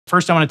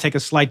first I want to take a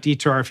slight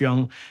detour, if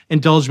you'll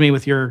indulge me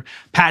with your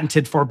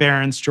patented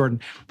forbearance, Jordan.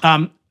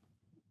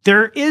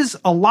 There is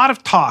a lot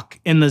of talk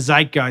in the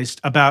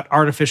zeitgeist about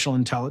artificial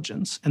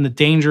intelligence and the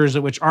dangers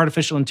at which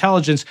artificial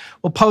intelligence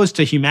will pose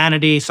to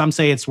humanity. Some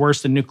say it's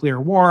worse than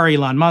nuclear war.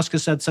 Elon Musk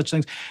has said such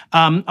things.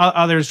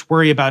 Others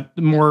worry about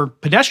more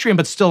pedestrian,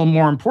 but still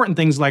more important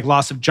things like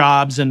loss of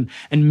jobs and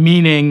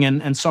meaning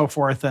and so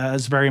forth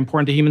as very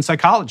important to human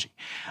psychology.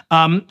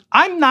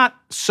 I'm not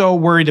so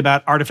worried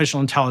about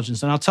artificial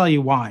intelligence, and I'll tell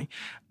you why.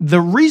 The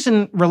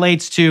reason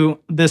relates to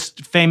this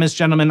famous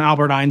gentleman,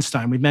 Albert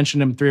Einstein. We've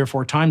mentioned him 3 or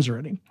 4 times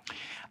already.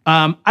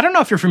 I don't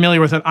know if you're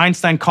familiar with what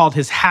Einstein called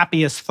his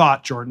happiest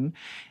thought, Jordan.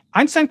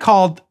 Einstein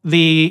called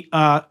a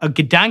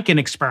Gedanken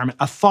experiment,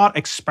 a thought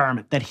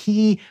experiment that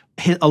he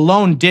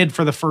alone did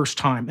for the first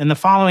time. And the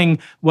following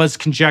was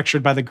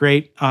conjectured by the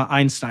great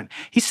Einstein.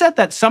 He said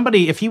that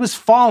somebody, if he was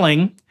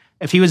falling,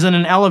 if he was in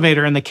an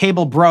elevator and the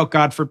cable broke,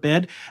 God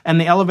forbid, and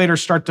the elevator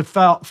started to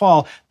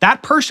fall,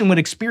 that person would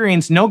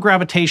experience no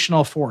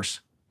gravitational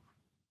force.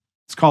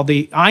 It's called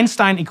the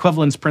Einstein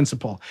equivalence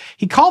principle.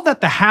 He called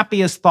that the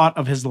happiest thought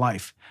of his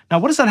life. Now,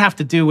 what does that have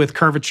to do with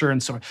curvature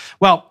and so on?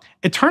 Well,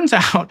 it turns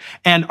out,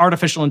 and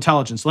artificial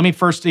intelligence. Let me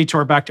first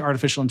detour back to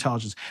artificial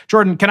intelligence.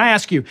 Jordan, can I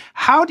ask you,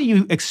 how do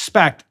you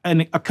expect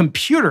a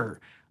computer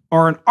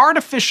or an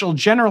artificial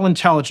general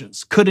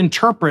intelligence could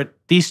interpret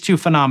these two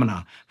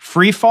phenomena?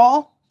 Free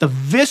fall, the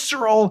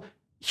visceral,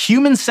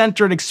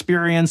 human-centered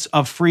experience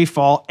of free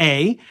fall,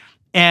 A,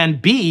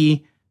 and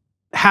B,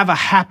 have a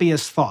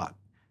happiest thought.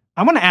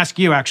 I want to ask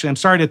you, actually, I'm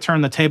sorry to turn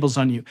the tables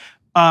on you.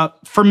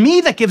 For me,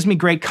 that gives me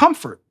great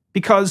comfort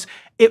because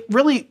it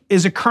really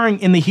is occurring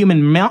in the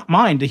human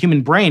mind, the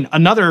human brain,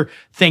 another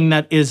thing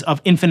that is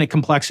of infinite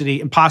complexity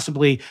and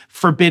possibly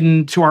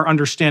forbidden to our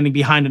understanding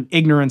behind an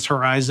ignorance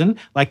horizon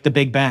like the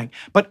Big Bang.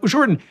 But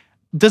Jordan,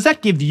 does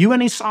that give you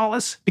any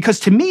solace? Because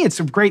to me, it's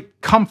of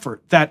great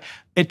comfort that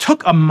it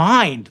took a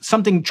mind,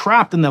 something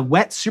trapped in the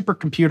wet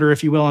supercomputer,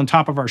 if you will, on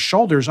top of our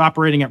shoulders,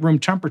 operating at room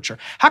temperature.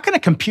 How can a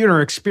computer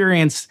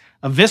experience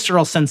a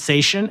visceral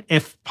sensation,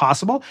 if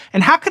possible?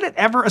 And how could it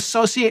ever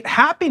associate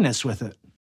happiness with it?